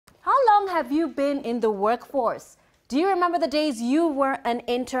long have you been in the workforce? Do you remember the days you were an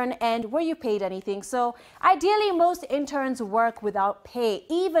intern and were you paid anything? So ideally, most interns work without pay,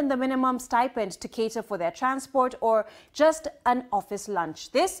 even the minimum stipend to cater for their transport or just an office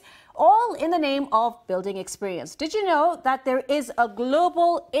lunch. This all in the name of building experience. Did you know that there is a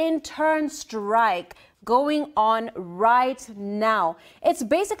global intern strike going on right now? It's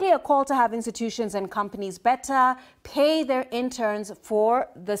basically a call to have institutions and companies better pay their interns for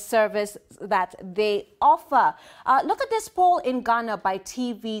the service that they offer. Look at this poll in Ghana by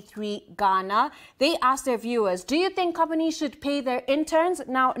TV3 Ghana. They asked their viewers, do you think companies should pay their interns?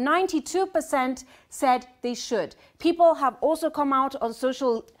 Now, 92% said they should. People have also come out on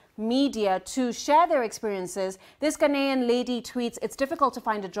social media to share their experiences. This Ghanaian lady tweets, it's difficult to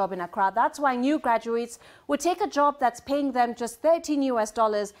find a job in Accra. That's why new graduates would take a job that's paying them just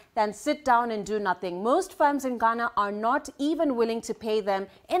 $13 than sit down and do nothing. Most firms in Ghana are not even willing to pay them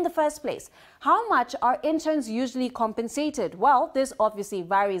in the first place. How much are interns usually compensated? Well, this obviously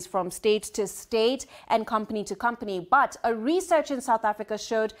varies from state to state and company to company, but a research in South Africa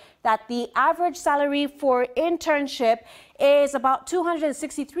showed that the average salary for internship is about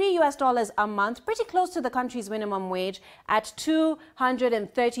 $263 a month, pretty close to the country's minimum wage at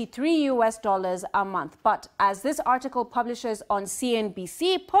 $233 a month. But as this article publishes on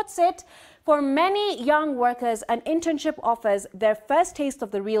CNBC puts it, for many young workers, an internship offers their first taste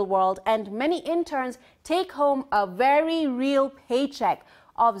of the real world, and many interns take home a very real paycheck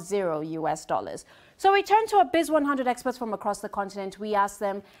of $0. So we turn to our Biz 100 experts from across the continent. We asked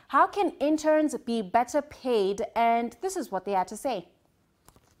them, how can interns be better paid? And this is what they had to say.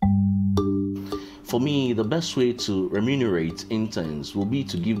 For me, the best way to remunerate interns will be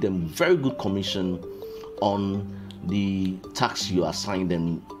to give them very good commission on the tax you assign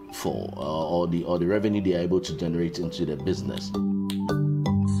them for, or the revenue they are able to generate into their business. So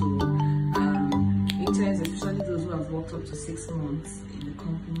interns, especially those who have worked up to 6 months in the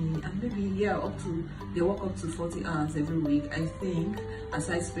company, and maybe they work up to 40 hours every week, I think,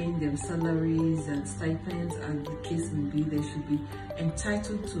 aside paying them salaries and stipends, and the case may be, they should be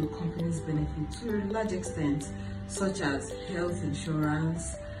entitled to company's benefit to a large extent, such as health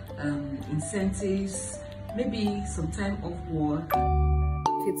insurance, incentives, maybe some time off work.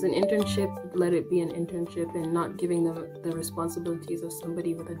 If it's an internship, let it be an internship and not giving them the responsibilities of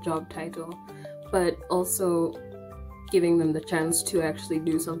somebody with a job title, but also giving them the chance to actually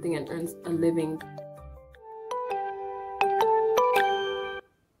do something and earn a living.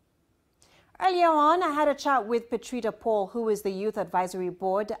 Earlier on, I had a chat with Petrider, who is the Youth Advisory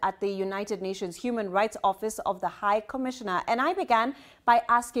Board at the United Nations Human Rights Office of the High Commissioner, and I began by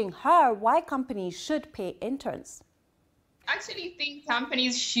asking her why companies should pay interns. I actually think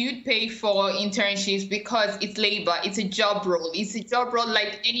companies should pay for internships because it's labor, it's a job role. It's a job role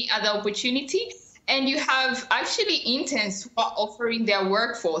like any other opportunity. And you have actually interns who are offering their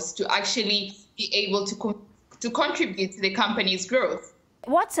workforce to actually be able to contribute to the company's growth.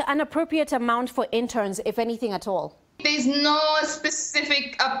 What's an appropriate amount for interns, if anything at all? There's no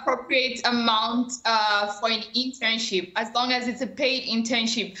specific appropriate amount for an internship, as long as it's a paid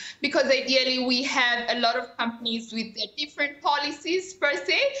internship, because ideally we have a lot of companies with different policies per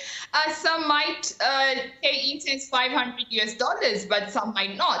se. Some might pay interns $500, but some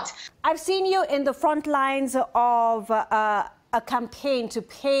might not. I've seen you in the front lines of a campaign to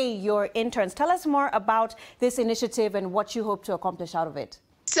pay your interns. Tell us more about this initiative and what you hope to accomplish out of it.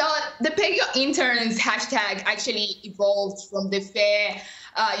 So the Pay Your Interns hashtag actually evolved from the Fair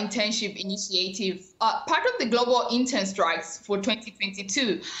Internship Initiative. Part of the global intern strikes for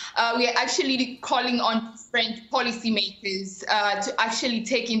 2022, we are actually calling on different policymakers to actually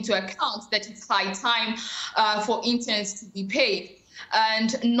take into account that it's high time for interns to be paid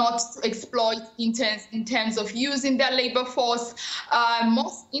and not to exploit interns in terms of using their labor force.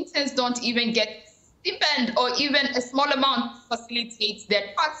 Most interns don't even get stipend or even a small amount facilitates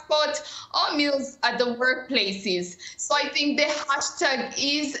their transport or meals at the workplaces. So I think the hashtag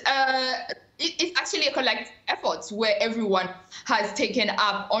is it's actually a collective effort where everyone has taken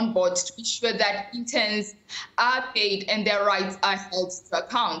up on board to ensure that interns are paid and their rights are held to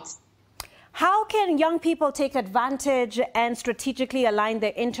account. How can young people take advantage and strategically align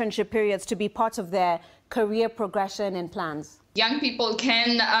their internship periods to be part of their career progression and plans? Young people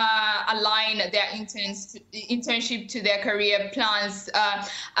can align their internship to their career plans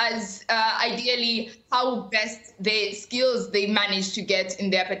as ideally how best the skills they manage to get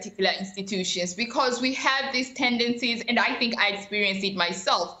in their particular institutions, because we have these tendencies, and I think I experienced it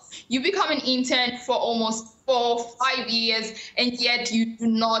myself. You become an intern for almost 4, 5 years, and yet you do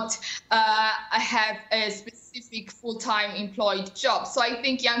not have a specific full-time employed job. So I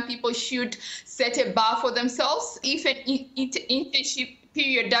think young people should set a bar for themselves. If an internship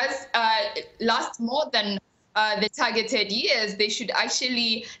period does last more than the targeted years, they should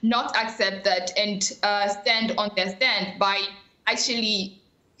actually not accept that and stand on their stand by actually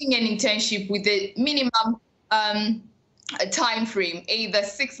doing an internship with a minimum time frame, either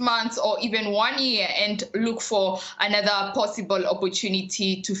 6 months or even 1 year, and look for another possible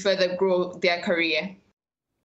opportunity to further grow their career.